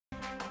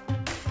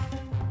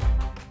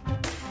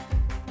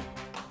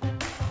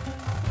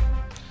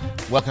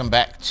Welcome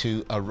back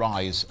to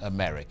Arise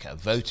America.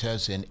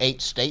 Voters in 8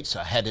 states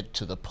are headed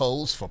to the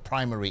polls for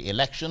primary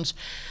elections.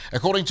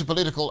 According to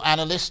political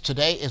analysts,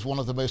 today is one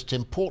of the most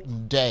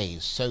important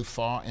days so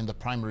far in the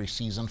primary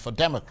season for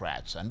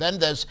Democrats. And then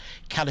there's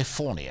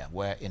California,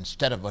 where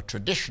instead of a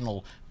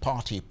traditional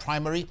party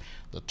primary,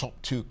 the top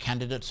 2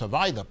 candidates of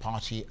either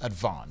party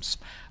advance.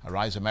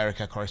 Arise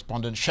America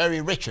correspondent Sheri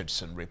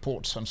Richardson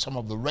reports on some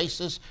of the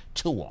races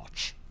to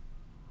watch.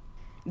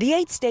 The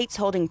 8 states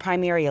holding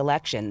primary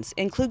elections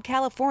include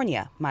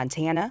California,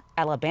 Montana,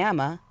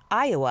 Alabama,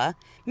 Iowa,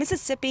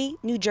 Mississippi,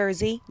 New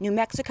Jersey, New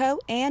Mexico,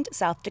 and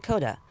South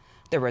Dakota.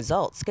 The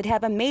results could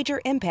have a major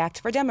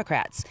impact for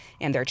Democrats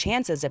and their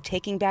chances of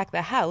taking back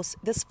the House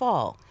this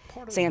fall.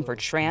 Sanford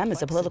Schram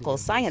is a political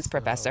science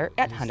professor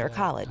at Hunter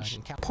College.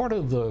 Part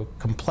of the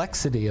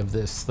complexity of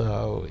this,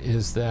 though,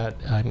 is that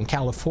in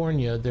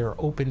California, there are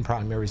open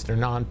primaries, they're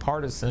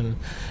nonpartisan,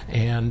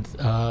 and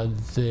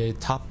the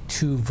top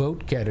 2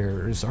 vote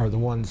getters are the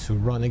ones who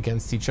run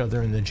against each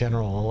other in the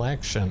general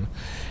election.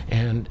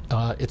 And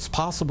it's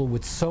possible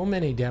with so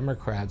many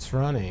Democrats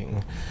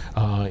running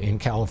in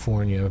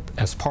California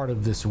as part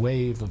of this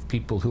wave of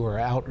people who are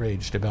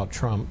outraged about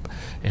Trump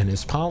and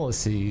his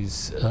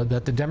policies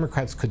that the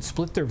Democrats could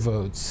split their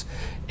votes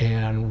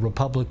and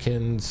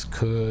Republicans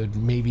could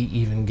maybe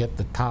even get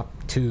the top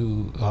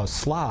 2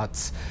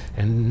 slots,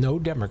 and no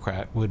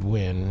Democrat would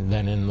win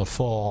then in the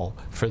fall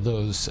for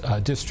those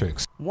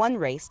districts. One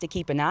race to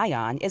keep an eye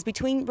on is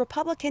between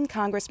Republican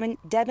Congressman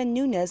Devin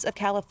Nunes of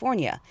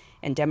California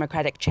and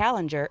Democratic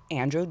challenger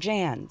Andrew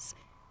Jans.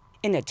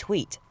 In a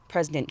tweet,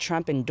 President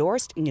Trump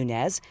endorsed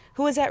Nunes,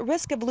 who is at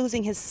risk of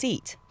losing his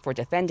seat for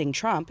defending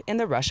Trump in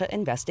the Russia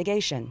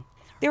investigation.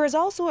 There is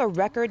also a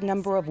record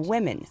number of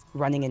women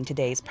running in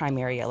today's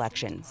primary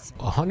elections.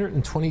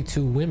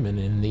 122 women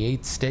in the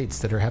 8 states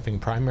that are having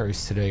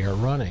primaries today are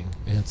running.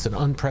 It's an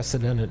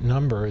unprecedented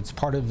number. It's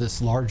part of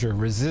this larger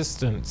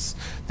resistance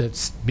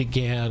that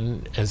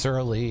began as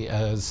early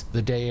as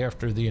the day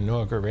after the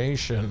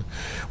inauguration,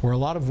 where a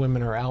lot of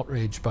women are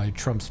outraged by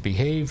Trump's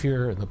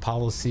behavior and the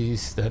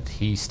policies that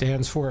he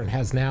stands for and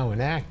has now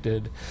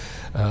enacted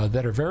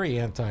that are very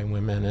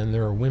anti-women. And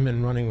there are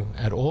women running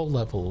at all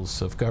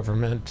levels of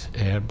government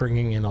and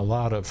bringing in a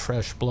lot of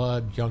fresh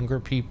blood, younger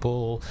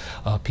people,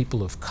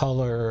 people of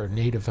color,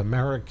 Native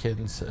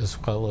Americans,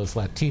 as well as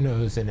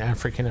Latinos and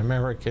African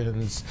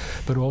Americans,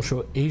 but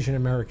also Asian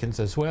Americans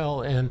as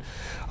well. And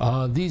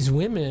these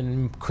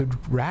women could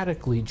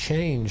radically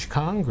change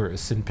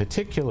Congress in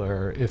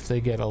particular if they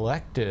get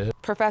elected.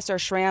 Professor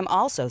Schram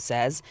also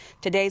says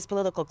today's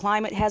political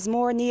climate has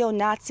more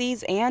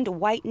neo-Nazis and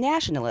white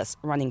nationalists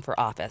running for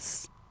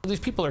office. These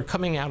people are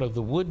coming out of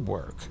the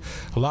woodwork.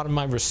 A lot of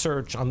my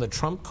research on the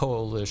Trump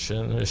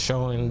coalition is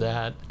showing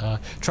that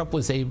Trump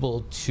was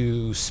able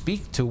to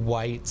speak to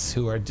whites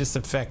who are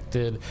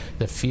disaffected,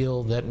 that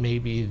feel that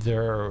maybe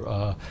their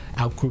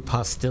outgroup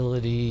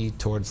hostility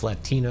towards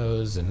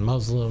Latinos and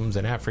Muslims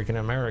and African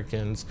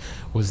Americans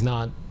was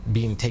not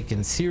being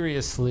taken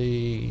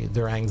seriously.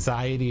 Their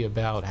anxiety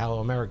about how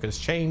America's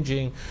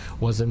changing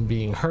wasn't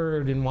being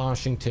heard in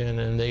Washington,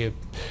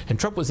 and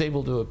Trump was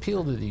able to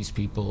appeal to these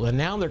people. And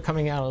now they're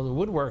coming out of the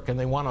woodwork and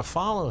they want to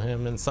follow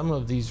him, and some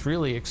of these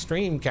really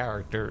extreme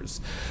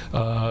characters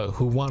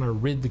who want to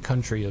rid the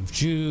country of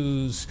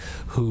Jews,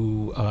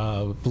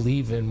 who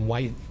believe in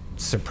white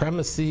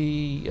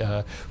supremacy,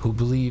 who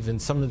believe in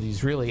some of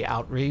these really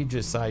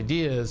outrageous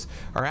ideas,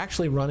 are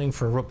actually running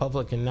for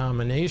Republican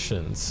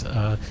nominations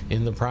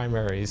in the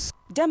primaries.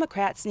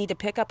 Democrats need to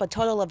pick up a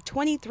total of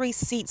 23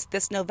 seats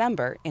this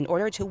November in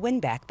order to win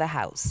back the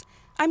House.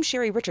 I'm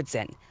Sheri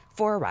Richardson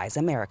for Arise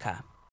America.